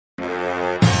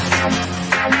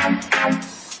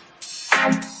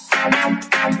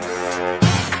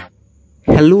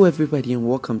Hello everybody and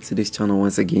welcome to this channel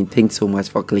once again. Thanks so much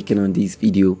for clicking on this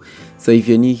video. So if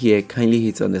you're new here, kindly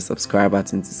hit on the subscribe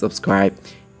button to subscribe.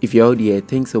 If you're already here,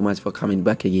 thanks so much for coming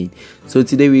back again. So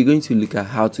today we're going to look at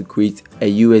how to create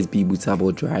a USB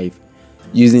bootable drive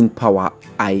using Power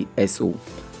ISO.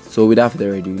 So without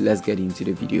further ado, let's get into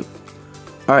the video.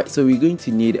 Alright, so we're going to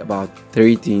need about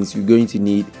three things. We're going to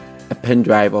need a pen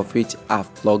drive, of which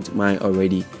I've plugged mine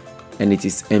already and it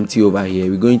is empty over here.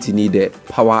 We're going to need the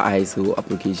Power ISO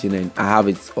application and I have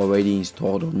it already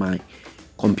installed on my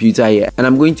computer here, and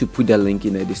I'm going to put the link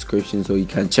in the description so you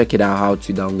can check it out how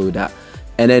to download that.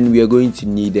 And then we are going to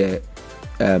need a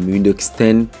Windows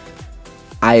 10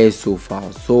 ISO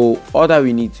file. So all that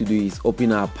we need to do is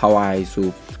open our Power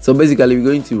ISO. So basically we're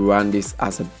going to run this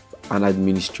as an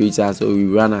administrator. So we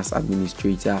run as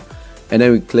administrator and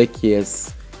then we click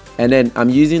yes. And then I'm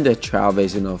using the trial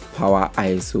version of Power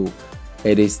ISO.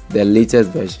 It is the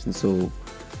latest version, so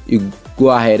you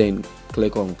go ahead and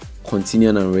click on continue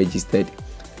and registered.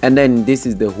 And then this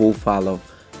is the whole file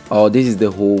this is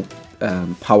the whole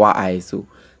Power ISO.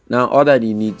 Now all that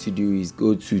you need to do is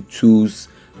go to tools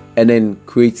and then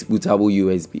create bootable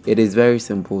USB. It is very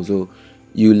simple. So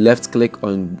you left click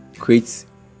on create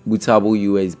bootable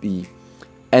USB.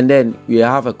 And then we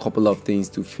have a couple of things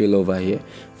to fill over here.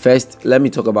 First, let me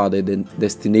talk about the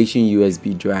destination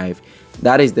USB drive.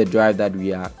 That is the drive that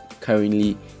we are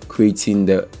currently creating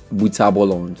the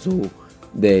bootable on. So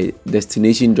the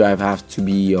destination drive has to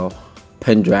be your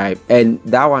pen drive, and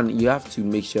that one you have to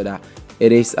make sure that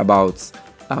it is about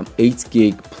 8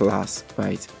 gig plus,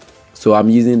 right? So I'm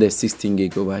using the 16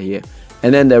 gig over here.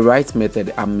 And then the right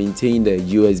method, I'm maintaining the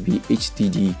USB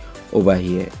HDD over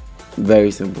here.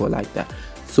 Very simple like that.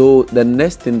 So the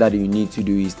next thing that you need to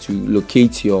do is to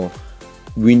locate your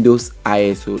Windows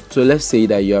ISO. So let's say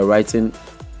that you are writing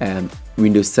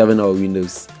Windows 7 or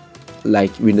Windows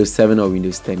 7 or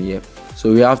Windows 10 here.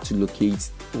 So we have to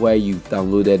locate where you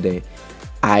downloaded the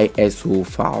ISO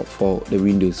file for the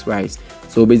Windows, right?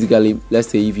 So basically, let's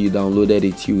say if you downloaded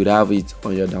it, you would have it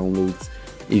on your downloads.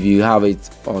 If you have it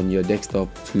on your desktop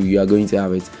too, you are going to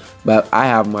have it. But I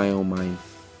have mine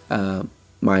on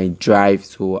my drive,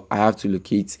 so I have to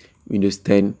locate Windows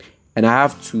 10 and I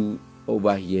have to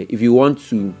over here. If you want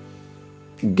to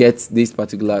get this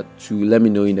particular tool, let me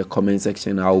know in the comment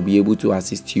section. I will be able to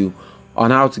assist you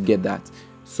on how to get that.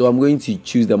 So I'm going to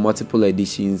choose the multiple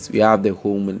editions. We have the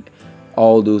home and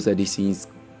all those editions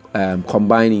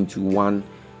combined into one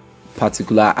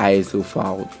particular ISO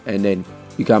file, and then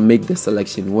you can make the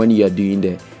selection when you are doing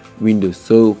the Windows.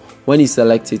 So when you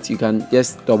select it, you can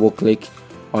just double click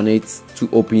on it to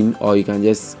open, or you can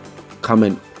just come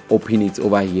and open it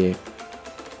over here,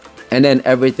 and then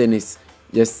everything is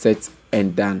just set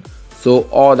and done. So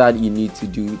all that you need to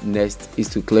do next is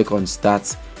to click on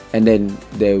start, and then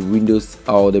the Windows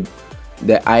or the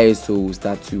ISO will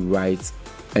start to write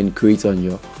and create on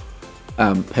your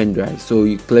pen drive. So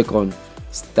you click on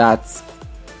start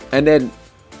and then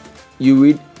you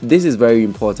read. This is very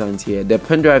important here, the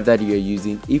pen drive that you are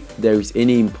using. If there is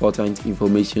any important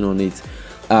information on it,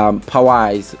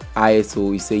 Power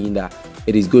ISO is saying that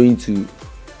it is going to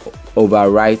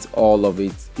overwrite all of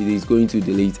it. It is going to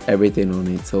delete everything on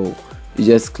it. So you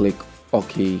just click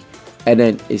OK, and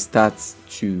then it starts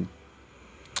to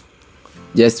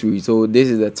just read. So this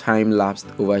is the time lapse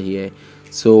over here.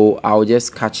 So I'll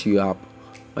just catch you up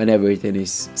when everything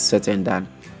is set and done.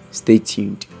 Stay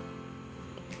tuned.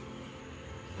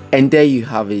 And there you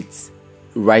have it,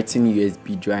 writing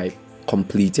USB drive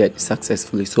completed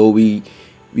successfully. So we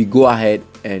go ahead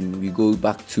and we go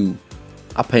back to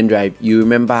a pen drive. You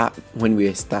remember when we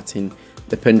were starting,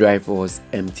 the pen drive was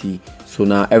empty, so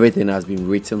now everything has been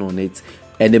written on it.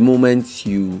 And the moment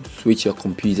you switch your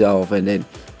computer off and then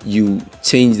you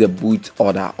change the boot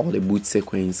order or the boot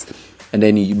sequence, and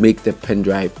then you make the pen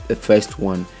drive the first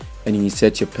one and you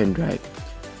set your pen drive,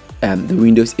 the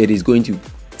Windows, it is going to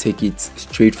take it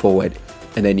straight forward,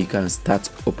 and then you can start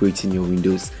operating your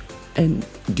Windows and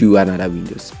do another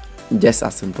Windows. Just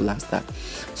as simple as that.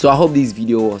 So I hope this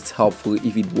video was helpful.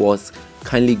 If it was,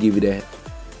 kindly give it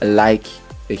a like,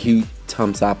 a huge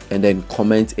thumbs up, and then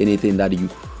comment anything that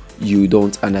you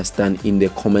don't understand in the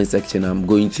comment section. I'm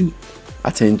going to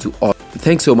attend to all.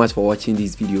 Thanks so much for watching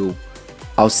this video.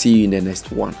 I'll see you in the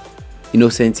next one.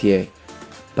 Innocent here.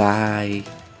 Bye.